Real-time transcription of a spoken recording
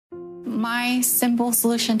My simple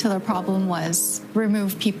solution to the problem was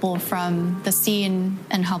remove people from the scene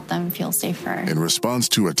and help them feel safer. In response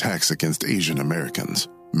to attacks against Asian Americans,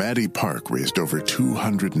 Maddie Park raised over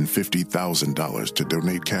 $250,000 to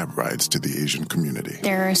donate cab rides to the Asian community.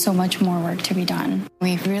 There is so much more work to be done.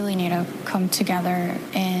 We really need to come together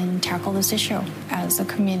and tackle this issue as a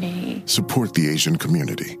community. Support the Asian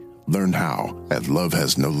community. Learn how at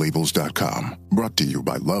lovehasnolabels.com. Brought to you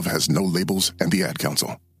by Love Has No Labels and the Ad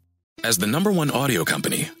Council. As the #1 audio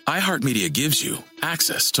company, iHeartMedia gives you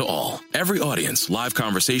access to all. Every audience, live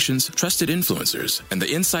conversations, trusted influencers, and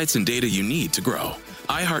the insights and data you need to grow.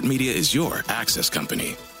 iHeartMedia is your access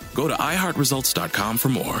company. Go to iHeartResults.com for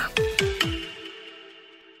more.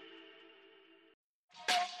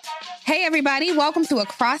 Hey, everybody. Welcome to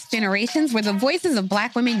Across Generations, where the voices of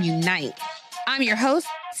Black women unite. I'm your host,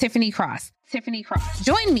 Tiffany Cross.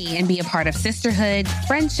 Join me and be a part of sisterhood,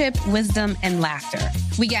 friendship, wisdom, and laughter.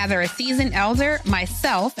 We gather a seasoned elder,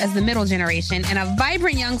 myself as the middle generation, and a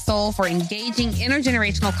vibrant young soul for engaging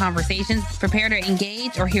intergenerational conversations. Prepare to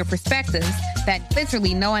engage or hear perspectives that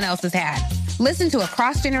literally no one else has had. Listen to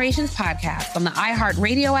Across Generations podcast on the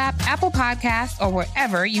iHeartRadio app, Apple Podcasts, or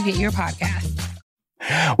wherever you get your podcasts.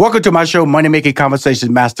 Welcome to my show, Money Making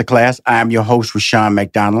Conversations Masterclass. I am your host, Rushion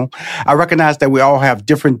McDonald. I recognize that we all have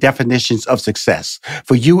different definitions of success.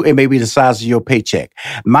 For you, it may be the size of your paycheck.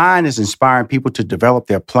 Mine is inspiring people to develop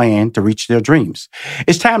their plan to reach their dreams.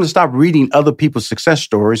 It's time to stop reading other people's success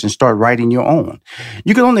stories and start writing your own.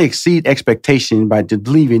 You can only exceed expectation by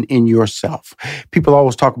believing in yourself. People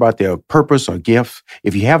always talk about their purpose or gift.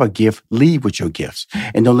 If you have a gift, lead with your gifts.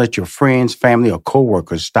 And don't let your friends, family, or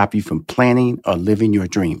coworkers stop you from planning or living your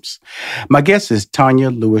dreams. My guest is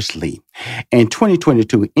Tonya Lewis Lee. In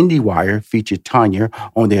 2022, IndieWire featured Tonya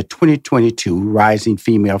on their 2022 Rising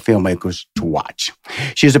Female Filmmakers to Watch.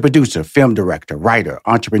 She is a producer, film director, writer,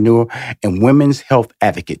 entrepreneur, and women's health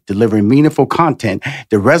advocate, delivering meaningful content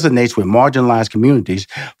that resonates with marginalized communities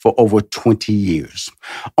for over 20 years.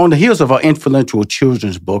 On the heels of her influential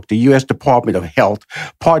children's book, the U.S. Department of Health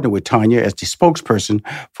partnered with Tonya as the spokesperson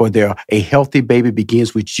for their A Healthy Baby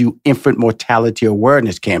Begins With You infant mortality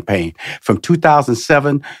awareness campaign from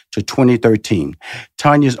 2007 to 2013.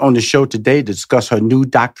 Tonya is on the show today to discuss her new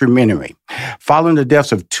documentary. Following the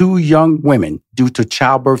deaths of 2 young women due to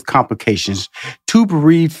childbirth complications, 2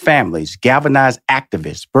 bereaved families galvanized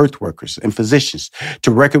activists, birth workers, and physicians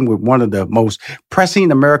to reckon with one of the most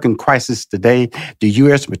pressing American crises today, the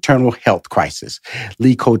U.S. maternal health crisis.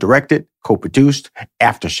 Lee co-directed, co-produced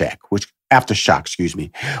Aftershock, which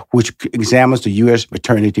examines the U.S.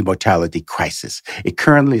 maternity mortality crisis. It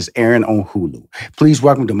currently is airing on Hulu. Please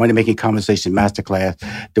welcome to Money Making Conversation Masterclass,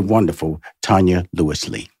 the wonderful Tonya Lewis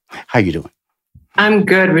Lee. How you doing? I'm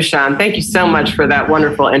good, Rushion. Thank you so much for that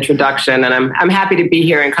wonderful introduction, and I'm happy to be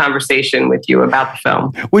here in conversation with you about the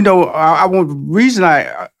film. Well, no,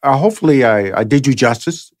 hopefully I did you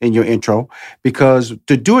justice in your intro, because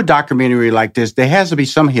to do a documentary like this, there has to be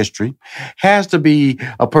some history, has to be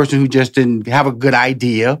a person who just didn't have a good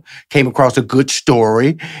idea, came across a good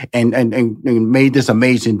story, and made this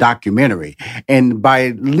amazing documentary. And by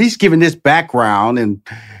at least giving this background, and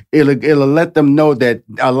it'll let them know that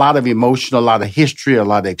a lot of emotion, a lot of history, a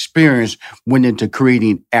lot of experience went into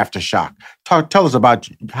creating Aftershock. Tell us about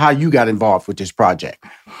how you got involved with this project.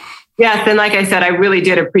 Yes, and like I said, I really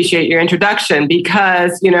did appreciate your introduction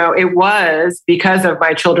because, it was because of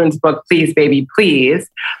my children's book, Please, Baby, Please,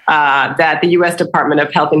 that the U.S. Department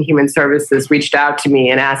of Health and Human Services reached out to me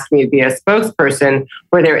and asked me to be a spokesperson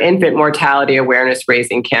for their infant mortality awareness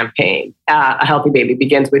raising campaign. A Healthy Baby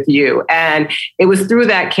Begins With You. And it was through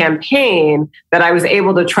that campaign that I was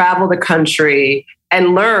able to travel the country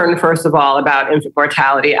and learn, first of all, about infant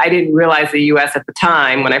mortality. I didn't realize the U.S. at the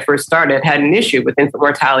time, when I first started, had an issue with infant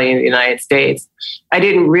mortality in the United States. I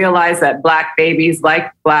didn't realize that Black babies, like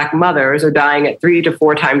Black mothers, are dying at 3 to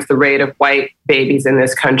 4 times the rate of white babies in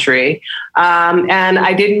this country. And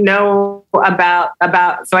I didn't know about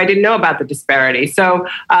the disparity. So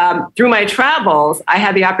through my travels, I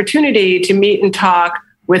had the opportunity to meet and talk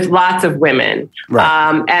with lots of women.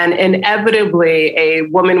 Right. And inevitably, a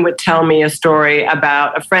woman would tell me a story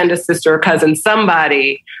about a friend, a sister, a cousin,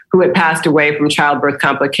 somebody who had passed away from childbirth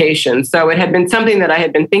complications. So it had been something that I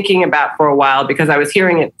had been thinking about for a while because I was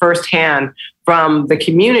hearing it firsthand from the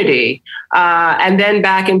community. And then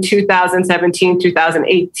back in 2017,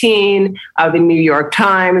 2018, the New York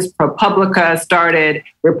Times, ProPublica started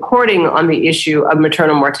reporting on the issue of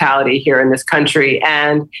maternal mortality here in this country.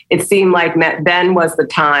 And it seemed like then was the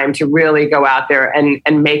time to really go out there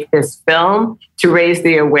and make this film to raise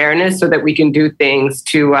the awareness so that we can do things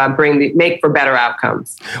to make for better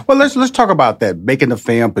outcomes. Well, let's talk about that, making the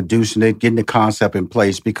film, producing it, getting the concept in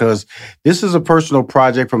place, because this is a personal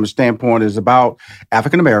project from a standpoint. It's about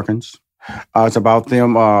African Americans. It's about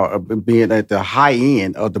them being at the high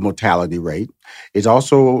end of the mortality rate. It's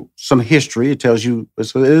also some history. It tells you,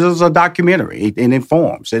 it is a documentary. It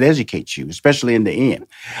informs, it educates you, especially in the end.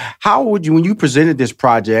 How would you, when you presented this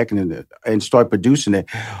project and start producing it,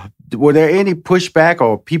 were there any pushback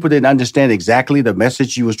or people didn't understand exactly the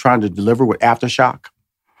message you was trying to deliver with Aftershock?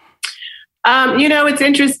 It's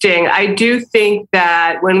interesting. I do think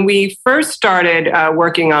that when we first started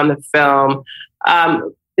working on the film,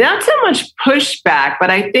 not so much pushback, but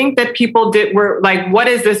I think that people were like, what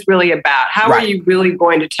is this really about? How are you really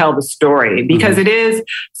going to tell the story? Because it is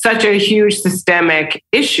such a huge systemic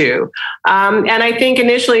issue. And I think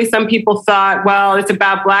initially some people thought, well, it's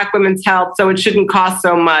about Black women's health, so it shouldn't cost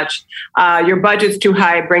so much. Your budget's too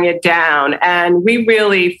high, bring it down. And we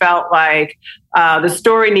really felt like the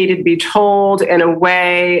story needed to be told in a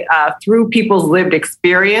way through people's lived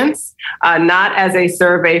experience, not as a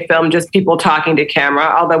survey film, just people talking to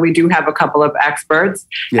camera, although we do have a couple of experts.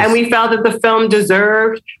 Yes. And we felt that the film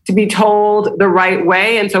deserved to be told the right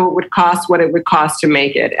way, and so it would cost what it would cost to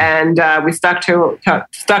make it. And we stuck to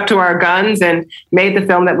our guns and made the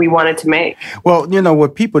film that we wanted to make. Well,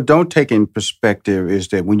 what people don't take in perspective is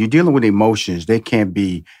that when you're dealing with emotions, they can't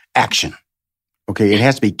be action. Okay, it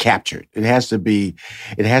has to be captured. It has to be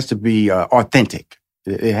authentic.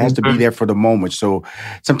 It has to be there for the moment. So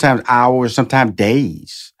sometimes hours, sometimes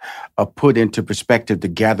days are put into perspective to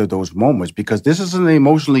gather those moments, because this is an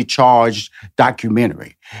emotionally charged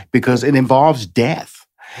documentary because it involves death.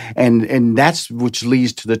 And that's which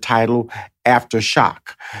leads to the title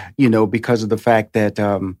Aftershock, because of the fact that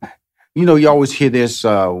you always hear this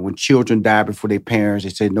when children die before their parents. They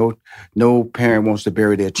say no parent wants to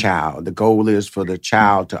bury their child. The goal is for the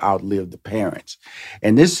child to outlive the parents.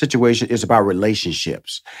 And this situation is about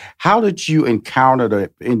relationships. How did you encounter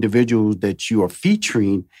the individuals that you are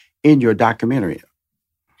featuring in your documentary?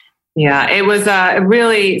 Yeah, it was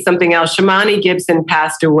really something else. Shamani Gibson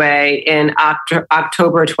passed away in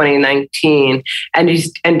October 2019, and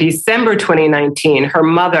in December 2019, her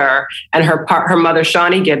mother and her mother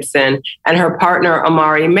Shawnee Gibson and her partner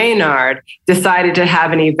Amari Maynard decided to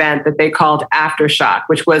have an event that they called Aftershock,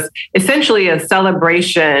 which was essentially a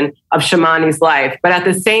celebration of Shamani's life, but at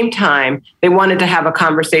the same time, they wanted to have a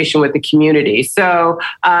conversation with the community. So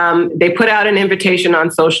they put out an invitation on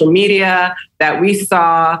social media that we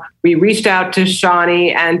saw. We reached out to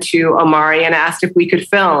Shawnee and to Amari and asked if we could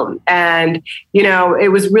film. And,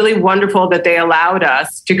 it was really wonderful that they allowed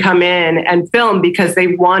us to come in and film, because they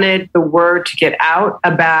wanted the word to get out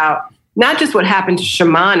about not just what happened to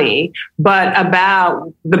Shamani, but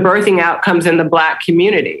about the birthing outcomes in the Black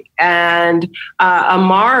community. And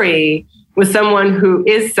Amari was someone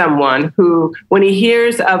who, when he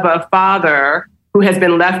hears of a father who has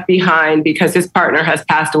been left behind because his partner has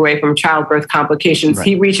passed away from childbirth complications,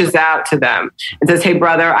 he reaches out to them and says, hey,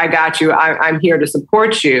 brother, I got you. I'm here to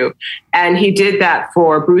support you. And he did that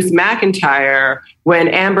for Bruce McIntyre when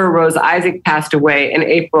Amber Rose Isaac passed away in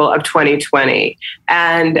April of 2020.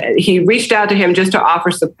 And he reached out to him just to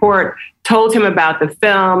offer support, told him about the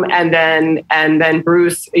film, and then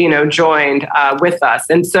Bruce, joined with us.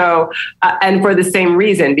 And so, and for the same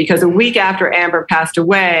reason, because a week after Amber passed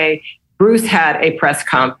away, Bruce had a press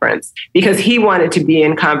conference because he wanted to be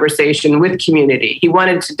in conversation with community. He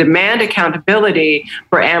wanted to demand accountability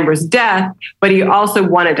for Amber's death, but he also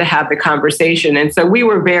wanted to have the conversation. And so we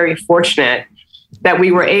were very fortunate that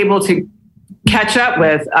we were able to catch up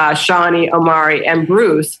with Shawnee, Amari, and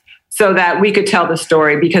Bruce so that we could tell the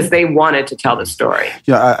story because they wanted to tell the story.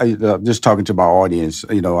 Yeah, I just talking to my audience,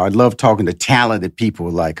 I love talking to talented people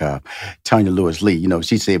like Tonya Lewis Lee.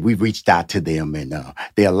 She said we reached out to them and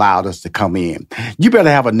they allowed us to come in. You better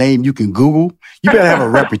have a name you can Google. You better have a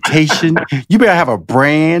reputation. You better have a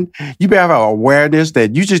brand. You better have an awareness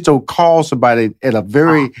that you just don't call somebody at a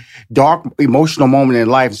very dark, emotional moment in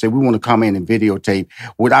life and say, we want to come in and videotape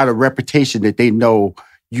without a reputation that they know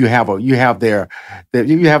you have their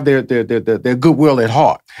goodwill at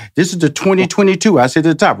heart. This is the 2022, I said at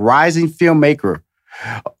the top, rising filmmaker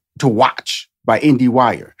to watch by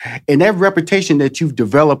IndieWire. And that reputation that you've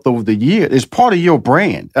developed over the years is part of your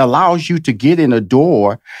brand. It allows you to get in a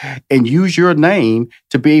door and use your name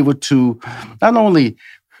to be able to not only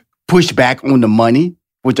push back on the money,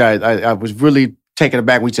 which I was really taken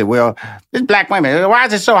aback. We said, well, this Black women, why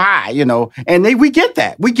is it so high? And we get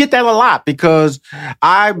that. We get that a lot because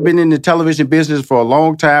I've been in the television business for a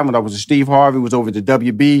long time. When I was with Steve Harvey, was over at the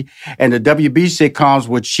WB, and the WB sitcoms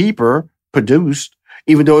were cheaper produced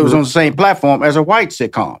even though it was on the same platform as a white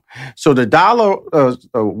sitcom. So the dollar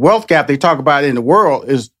wealth gap they talk about in the world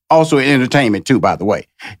is also in entertainment too, by the way,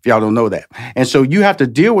 if y'all don't know that. And so you have to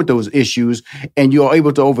deal with those issues and you're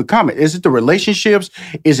able to overcome it. Is it the relationships?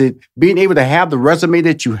 Is it being able to have the resume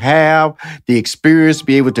that you have, the experience,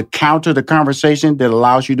 be able to counter the conversation that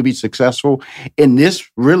allows you to be successful in this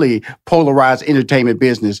really polarized entertainment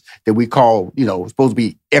business that we call, supposed to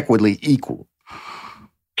be equitably equal?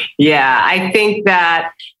 Yeah, I think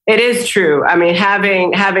that it is true. I mean,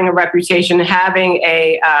 having a reputation, having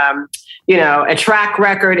a track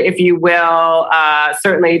record, if you will,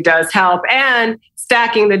 certainly does help. And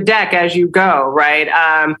stacking the deck as you go, right?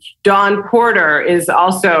 Dawn Porter is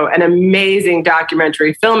also an amazing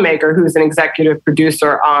documentary filmmaker who's an executive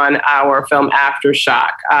producer on our film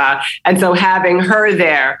Aftershock. And so having her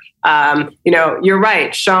there, you're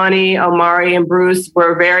right. Shawnee, Omari, and Bruce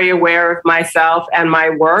were very aware of myself and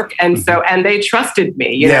my work. And they trusted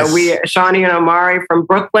me. Shawnee and Omari from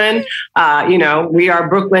Brooklyn, we are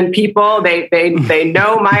Brooklyn people. They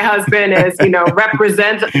know my husband is,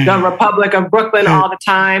 represents the Republic of Brooklyn all the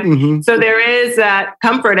time. Mm-hmm. So there is that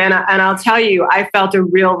comfort. And I'll tell you, I felt a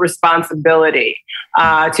real responsibility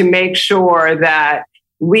to make sure that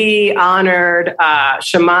we honored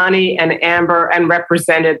Shamani and Amber and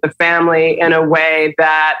represented the family in a way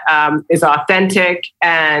that is authentic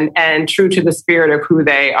and true to the spirit of who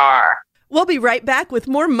they are. We'll be right back with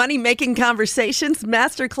more Money Making Conversations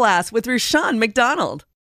Masterclass with Rushion McDonald.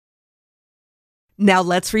 Now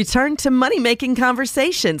let's return to Money Making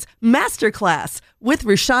Conversations Masterclass with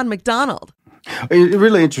Rushion McDonald. It's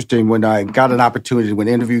really interesting when I got an opportunity, when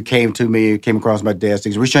the interview came across my desk,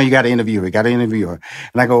 they said, Rushion, you got to interview her.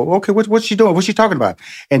 And I go, okay, what's she doing? What's she talking about?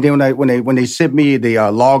 And then when they sent me the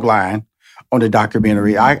log line on the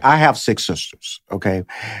documentary, I have 6 sisters, okay?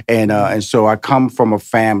 And so I come from a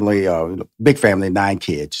family, big family, 9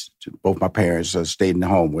 kids. Both my parents stayed in the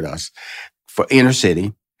home with us for inner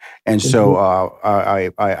city. And so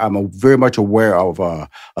I'm very much aware of a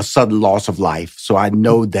sudden loss of life. So I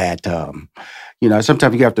know that,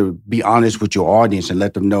 sometimes you have to be honest with your audience and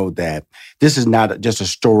let them know that this is not just a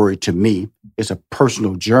story to me. It's a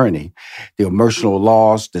personal journey. The emotional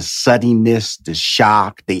loss, the suddenness, the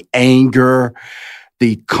shock, the anger,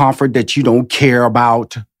 the comfort that you don't care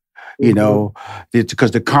about,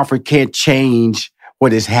 because the comfort can't change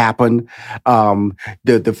what has happened,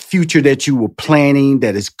 the future that you were planning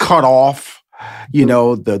that is cut off,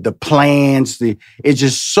 the plans, it's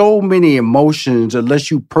just so many emotions unless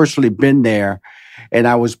you personally been there. And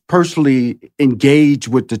I was personally engaged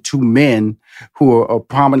with the 2 men who are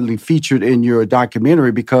prominently featured in your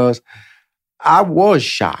documentary because I was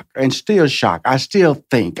shocked and still shocked. I still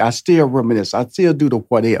think, I still reminisce, I still do the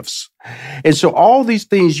what ifs. And so all these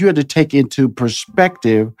things you had to take into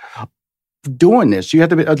perspective doing this. You have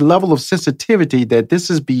to be a level of sensitivity that this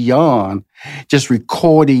is beyond just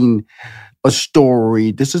recording a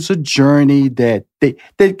story. This is a journey that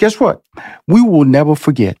guess what? We will never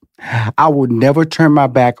forget. I will never turn my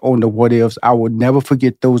back on the what ifs. I will never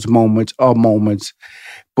forget those moments.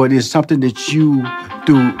 But it's something that you,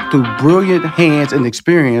 through brilliant hands and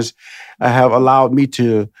experience, have allowed me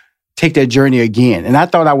to take that journey again. And I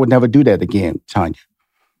thought I would never do that again, Tonya.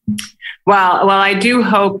 Well, I do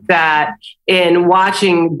hope that in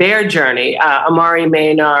watching their journey, Amari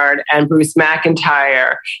Maynard and Bruce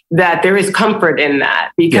McIntyre, that there is comfort in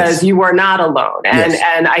that because you are not alone.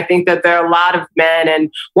 And I think that there are a lot of men.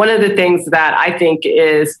 And one of the things that I think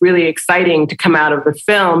is really exciting to come out of the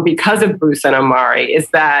film because of Bruce and Amari is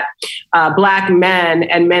that Black men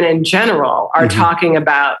and men in general are talking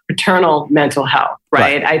about paternal mental health.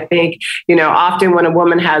 Right. I think, often when a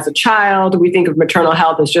woman has a child, we think of maternal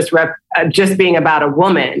health as just being about a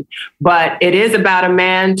woman, but it is about a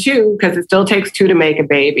man too, because it still takes 2 to make a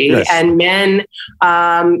baby. Yes. And men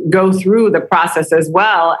go through the process as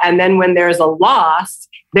well. And then when there's a loss,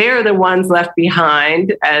 they're the ones left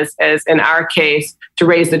behind, as in our case, to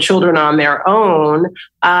raise the children on their own,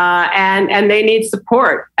 and they need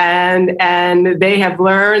support. And they have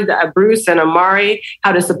learned, Bruce and Amari,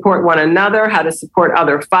 how to support one another, how to support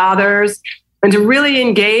other fathers, and to really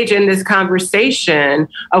engage in this conversation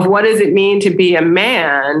of what does it mean to be a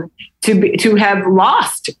man, to have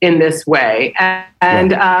lost in this way.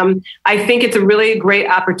 And I think it's a really great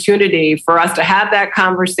opportunity for us to have that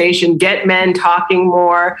conversation, get men talking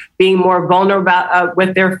more, being more vulnerable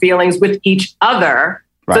with their feelings with each other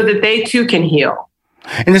so that they too can heal.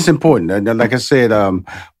 And it's important. Like I said,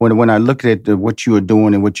 when I look at what you are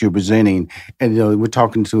doing and what you're presenting, and we're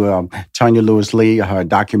talking to Tonya Lewis Lee, her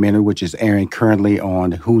documentary, which is airing currently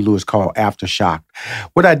on Hulu, is called Aftershock.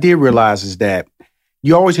 What I did realize is that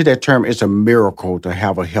you always hear that term, it's a miracle to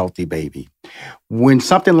have a healthy baby. When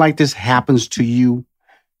something like this happens to you,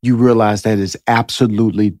 you realize that is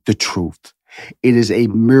absolutely the truth. It is a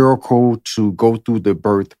miracle to go through the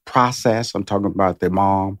birth process. I'm talking about the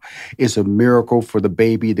mom. It's a miracle for the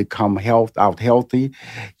baby to come out healthy.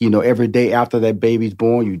 You know, every day after that baby's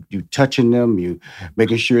born, you touching them, you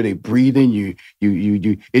making sure they breathing.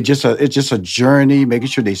 It's just a journey, making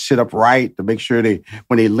sure they sit upright, to make sure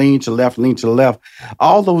when they lean to the left.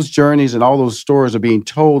 All those journeys and all those stories are being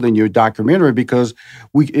told in your documentary because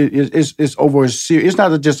it's over a series. It's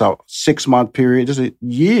not just a 6-month period. It's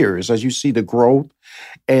years as you see the growth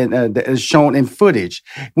and is shown in footage.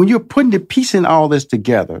 When you're putting the piece in all this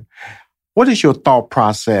together, what is your thought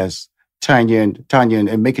process, Tonya,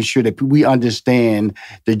 and making sure that we understand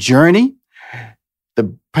the journey,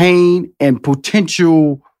 the pain, and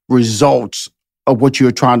potential results of what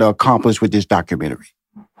you're trying to accomplish with this documentary?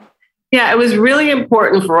 Yeah, it was really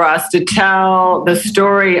important for us to tell the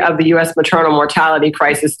story of the U.S. maternal mortality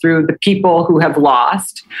crisis through the people who have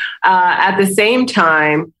lost. At the same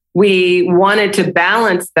time, we wanted to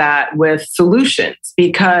balance that with solutions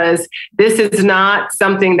because this is not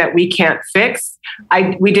something that we can't fix.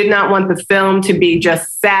 We did not want the film to be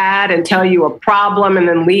just sad and tell you a problem and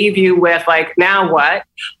then leave you with like, now what?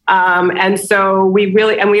 And so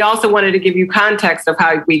we also wanted to give you context of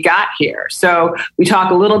how we got here. So we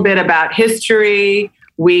talk a little bit about history.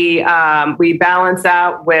 We balance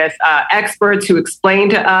out with experts who explain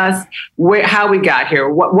to us how we got here,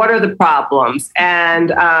 what are the problems,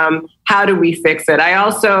 and how do we fix it. I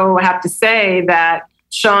also have to say that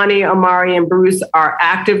Shawnee, Amari, and Bruce are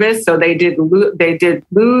activists, so they did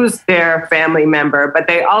lose their family member, but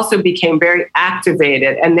they also became very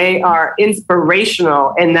activated, and they are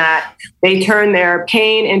inspirational in that they turn their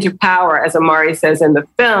pain into power, as Amari says in the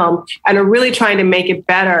film, and are really trying to make it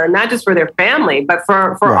better, not just for their family, but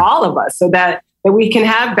for right. all of us, so that we can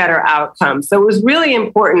have better outcomes. So it was really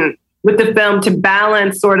important with the film to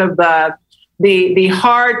balance sort of the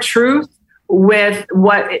hard truth with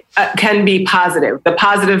what can be positive, the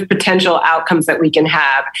positive potential outcomes that we can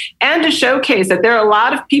have, and to showcase that there are a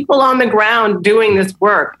lot of people on the ground doing this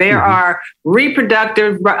work. There are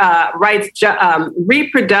reproductive rights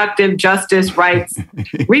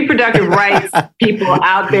people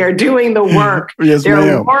out there doing the work. Yes, there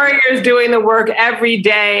are warriors doing the work every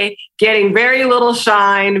day, getting very little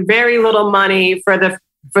shine, very little money for the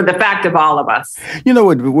fact of all of us. You know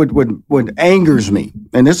what angers me,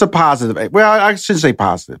 and it's a positive, well, I shouldn't say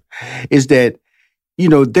positive, is that, you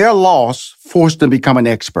know, their loss forced them to become an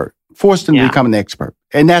expert,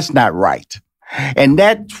 and that's not right. And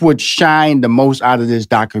that's what shined the most out of this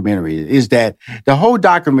documentary, is that the whole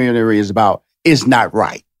documentary is about, it's not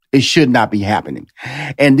right. It should not be happening.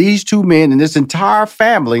 And these two men and this entire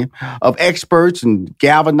family of experts and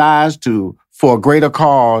galvanized for a greater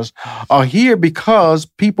cause are here because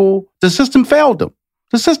the system failed them.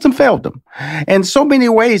 The system failed them. In so many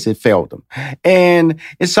ways it failed them. And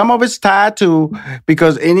some of it's tied to,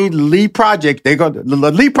 because any lead project, the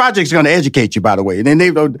lead project is going to educate you, by the way. And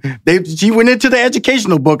then she went into the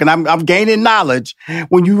educational book, and I'm gaining knowledge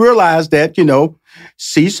when you realize that, you know,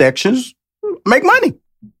 C-sections make money.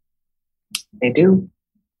 They do.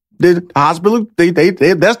 The hospital,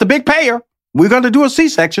 that's the big payer. We're going to do a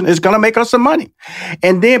C-section. It's going to make us some money.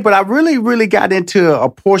 And then, but I really, really got into a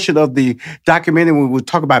portion of the documentary when we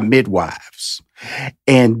talk about midwives.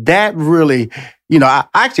 And that really, you know, I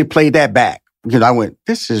actually played that back. You know, I went,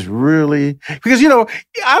 this is really, because, you know,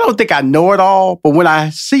 I don't think I know it all, but when I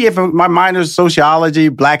see it, my minor is sociology,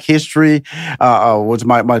 Black history, was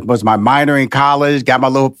my minor in college, got my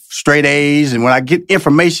little straight A's. And when I get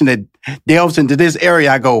information that delves into this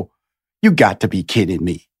area, I go, you got to be kidding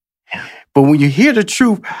me. But when you hear the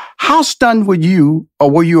truth, how stunned were you, or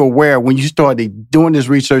were you aware when you started doing this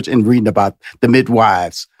research and reading about the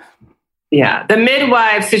midwives? Yeah, the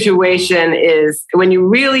midwife situation is, when you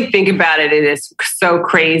really think about it, it is so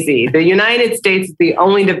crazy. The United States is the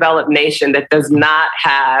only developed nation that does not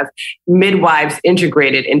have midwives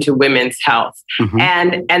integrated into women's health. Mm-hmm.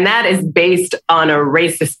 And that is based on a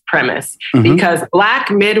racist premise, because Black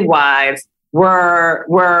midwives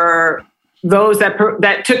were those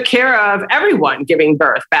that took care of everyone giving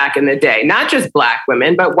birth back in the day, not just Black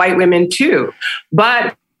women, but white women too.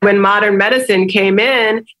 But when modern medicine came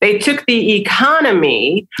in, they took the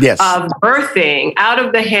economy of birthing out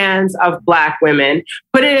of the hands of Black women,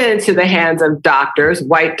 put it into the hands of doctors,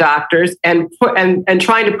 white doctors, and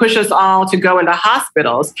trying to push us all to go into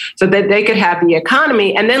hospitals so that they could have the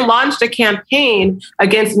economy, and then launched a campaign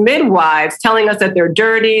against midwives, telling us that they're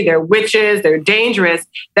dirty, they're witches, they're dangerous,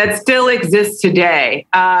 that still exists today.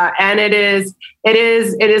 And it is it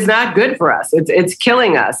is not good for us. It's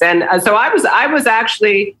killing us. And so I was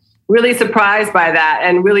actually really surprised by that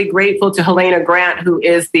and really grateful to Helena Grant, who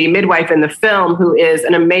is the midwife in the film, who is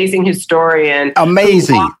an amazing historian.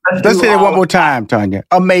 Amazing. Let's say it one more time, Tonya.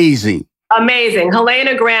 Amazing. Amazing.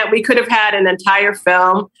 Helena Grant, we could have had an entire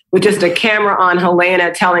film with just a camera on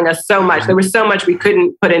Helena telling us so much. There was so much we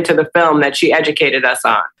couldn't put into the film that she educated us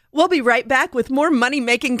on. We'll be right back with more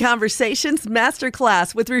Money-Making Conversations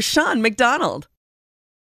Masterclass with Rushion McDonald.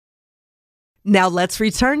 Now let's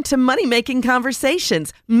return to Money-Making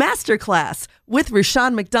Conversations Masterclass with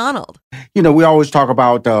Rushion McDonald. You know, we always talk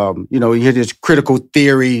about, you hear this critical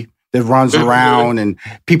theory that runs around and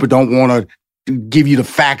people don't want to give you the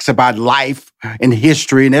facts about life and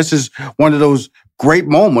history. And this is one of those great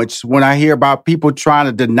moments when I hear about people trying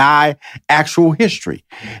to deny actual history.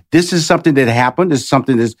 This is something that happened. It's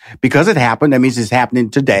something that's, because it happened, that means it's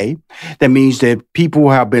happening today. That means that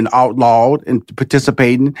people have been outlawed and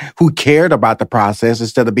participating who cared about the process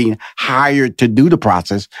instead of being hired to do the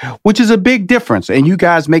process, which is a big difference. And you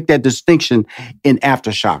guys make that distinction in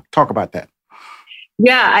Aftershock. Talk about that.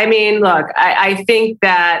 Yeah, I mean, look, I think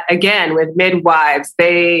that, again, with midwives,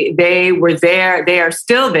 they were there. They are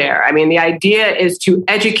still there. I mean, the idea is to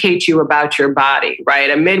educate you about your body, right?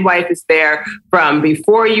 A midwife is there from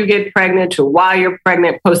before you get pregnant to while you're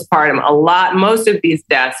pregnant, postpartum. Most of these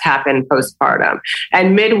deaths happen postpartum.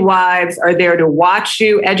 And midwives are there to watch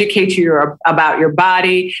you, educate you about your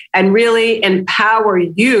body, and really empower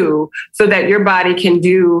you so that your body can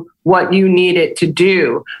do what you need it to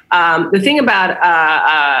do. The thing about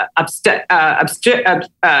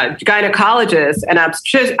gynecologists and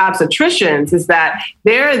obstetricians is that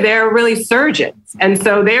they're really surgeons, and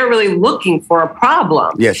so they're really looking for a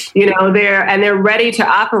problem. Yes, they're ready to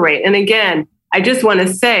operate. And again, I just want to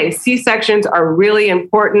say C-sections are really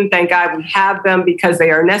important. Thank God we have them because they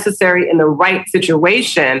are necessary in the right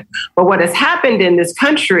situation. But what has happened in this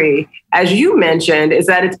country, as you mentioned, is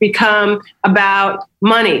that it's become about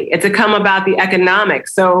money. It's become about the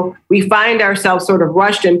economics. So we find ourselves sort of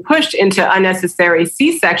rushed and pushed into unnecessary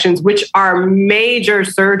C-sections, which are major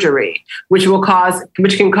surgery, which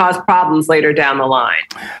can cause problems later down the line.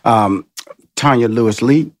 Tonya Lewis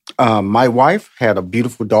Lee, my wife had a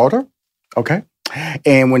beautiful daughter. Okay.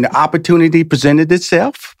 And when the opportunity presented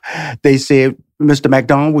itself, they said, Mr.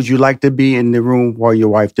 McDonald, would you like to be in the room while your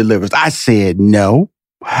wife delivers? I said, no.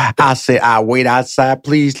 I said, I'll wait outside.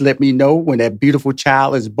 Please let me know when that beautiful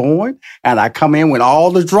child is born. And I come in when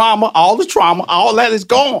all the drama, all the trauma, all that is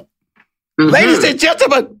gone. Mm-hmm. Ladies and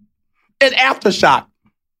gentlemen, in Aftershock,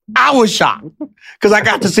 I was shocked because I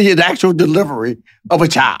got to see an actual delivery of a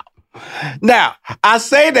child. Now, I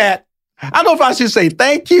say that, I don't know if I should say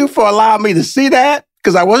thank you for allowing me to see that,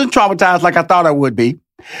 because I wasn't traumatized like I thought I would be.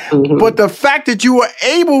 Mm-hmm. But the fact that you were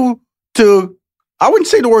able to, I wouldn't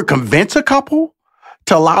say the word convince a couple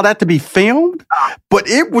to allow that to be filmed, but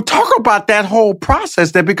it would talk about that whole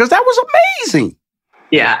process there, because that was amazing.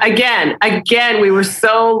 Yeah. Again, we were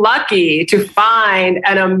so lucky to find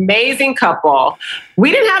an amazing couple.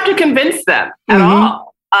 We didn't have to convince them at all.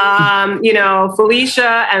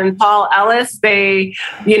 Felicia and Paul Ellis,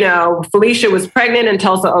 Felicia was pregnant in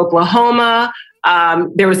Tulsa, Oklahoma.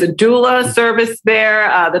 There was a doula service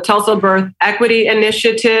there. The Tulsa Birth Equity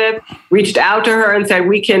Initiative reached out to her and said,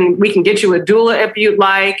 we can get you a doula if you'd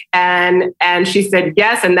like. And she said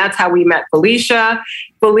yes. And that's how we met Felicia.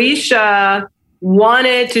 Felicia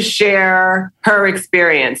wanted to share her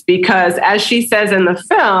experience because, as she says in the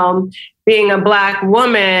film, being a Black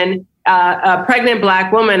woman, a pregnant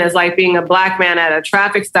Black woman is like being a Black man at a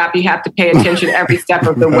traffic stop. You have to pay attention every step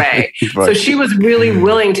of the way. Right. So she was really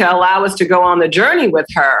willing to allow us to go on the journey with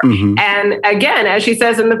her. Mm-hmm. And again, as she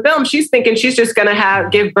says in the film, she's thinking she's just going to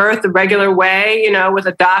give birth the regular way, with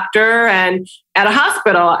a doctor and at a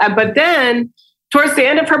hospital. But then towards the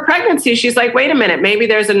end of her pregnancy, she's like, wait a minute, maybe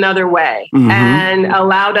there's another way. Mm-hmm. And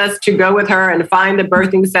allowed us to go with her and find the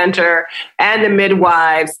birthing center and the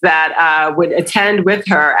midwives that would attend with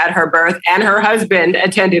her at her birth. And her husband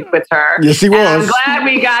attended with her. Yes, he was. And I'm glad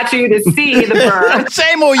we got you to see the birth.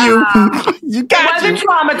 Shame on you. You got it. Wasn't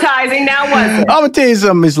traumatizing, now was it? I'm going to tell you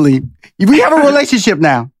something, Miss Lee. We have a relationship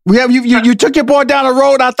now. We have you took your boy down the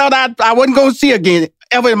road. I thought I wasn't going to see again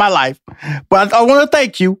ever in my life. But I want to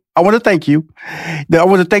thank you. I want to thank you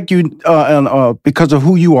because of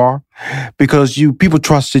who you are, because people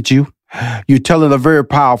trusted you. You're telling a very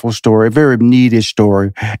powerful story, a very needed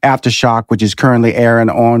story. Aftershock, which is currently airing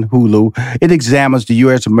on Hulu. It examines the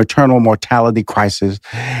U.S. maternal mortality crisis.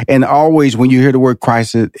 And always when you hear the word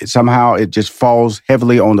crisis, somehow it just falls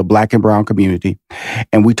heavily on the Black and brown community.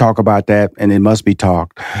 And we talk about that, and it must be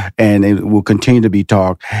talked. And it will continue to be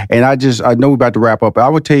talked. And I know we're about to wrap up. I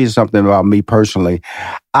will tell you something about me personally.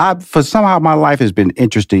 For somehow my life has been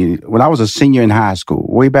interesting. When I was a senior in high school,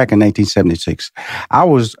 way back in 1976,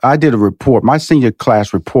 I did a report. My senior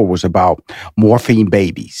class report was about morphine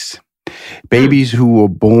babies who were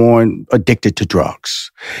born addicted to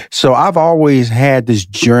drugs. So I've always had this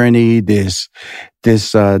journey, this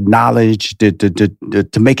knowledge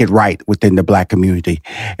to make it right within the Black community,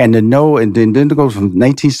 and to know, and then to go from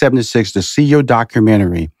 1976 to see your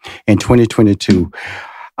documentary in 2022.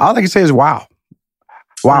 All I can say is wow.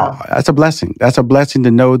 Wow, that's a blessing. That's a blessing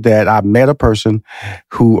to know that I met a person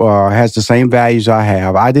who has the same values I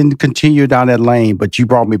have. I didn't continue down that lane, but you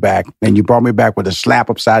brought me back, and you brought me back with a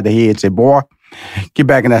slap upside the head and said, boy, get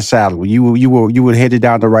back in that saddle. You were headed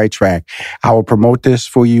down the right track. I will promote this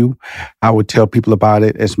for you. I will tell people about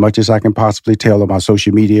it as much as I can possibly tell on my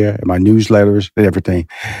social media and my newsletters and everything.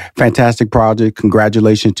 Fantastic project.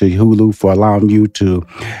 Congratulations to Hulu for allowing you to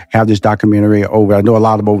have this documentary over. I know a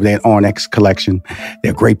lot of them over there at Onyx Collection.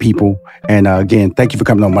 They're great people. And again, thank you for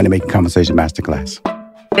coming on Money Making Conversation Masterclass.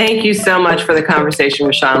 Thank you so much for the conversation,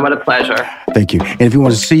 Rushion. What a pleasure. Thank you. And if you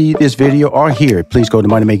want to see this video or hear it, please go to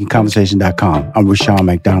moneymakingconversation.com. I'm Rushion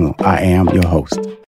McDonald. I am your host.